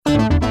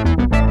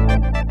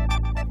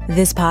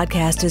This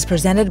podcast is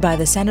presented by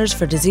the Centers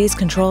for Disease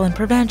Control and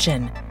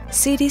Prevention.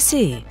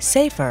 CDC.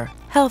 Safer,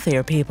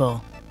 healthier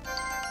people.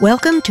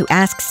 Welcome to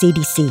Ask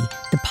CDC,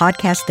 the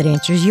podcast that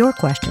answers your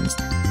questions.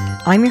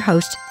 I'm your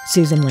host,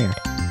 Susan Laird.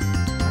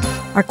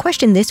 Our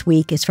question this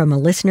week is from a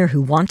listener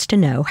who wants to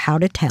know how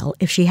to tell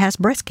if she has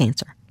breast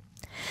cancer.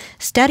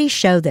 Studies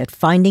show that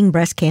finding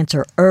breast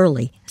cancer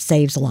early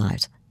saves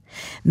lives.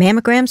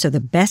 Mammograms are the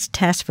best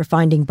test for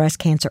finding breast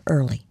cancer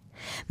early.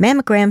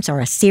 Mammograms are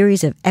a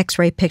series of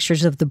X-ray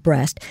pictures of the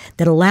breast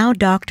that allow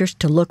doctors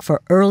to look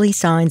for early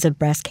signs of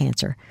breast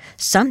cancer,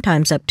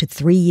 sometimes up to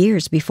 3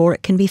 years before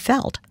it can be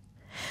felt.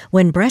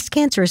 When breast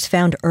cancer is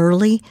found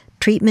early,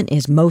 treatment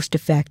is most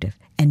effective,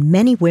 and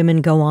many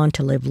women go on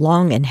to live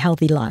long and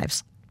healthy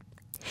lives.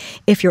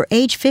 If you're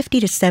age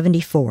 50 to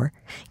 74,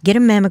 get a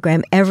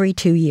mammogram every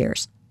 2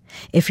 years.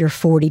 If you're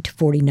 40 to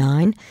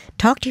 49,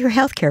 talk to your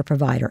healthcare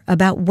provider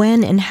about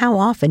when and how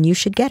often you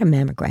should get a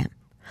mammogram.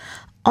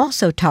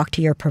 Also talk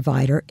to your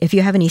provider if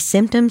you have any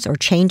symptoms or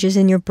changes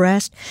in your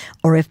breast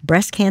or if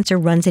breast cancer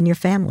runs in your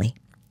family.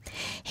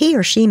 He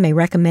or she may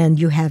recommend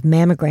you have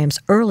mammograms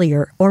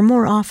earlier or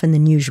more often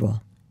than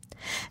usual.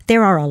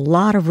 There are a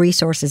lot of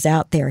resources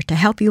out there to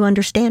help you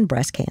understand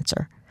breast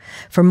cancer.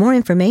 For more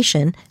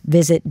information,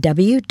 visit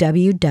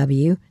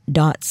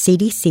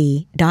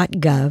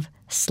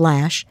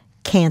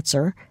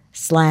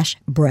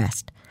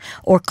www.cdc.gov/cancer/breast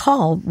or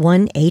call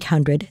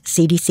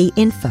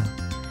 1-800-CDC-INFO.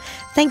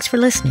 Thanks for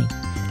listening.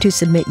 To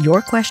submit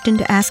your question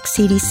to Ask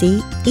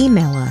CDC,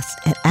 email us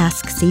at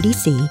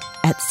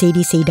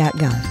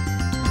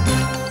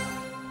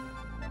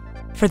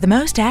askcdc@cdc.gov. For the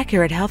most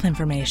accurate health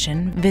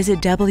information,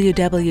 visit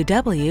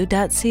www.cdc.gov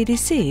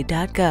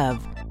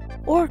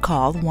or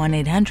call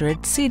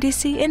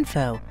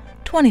 1-800-CDC-INFO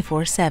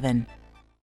 24/7.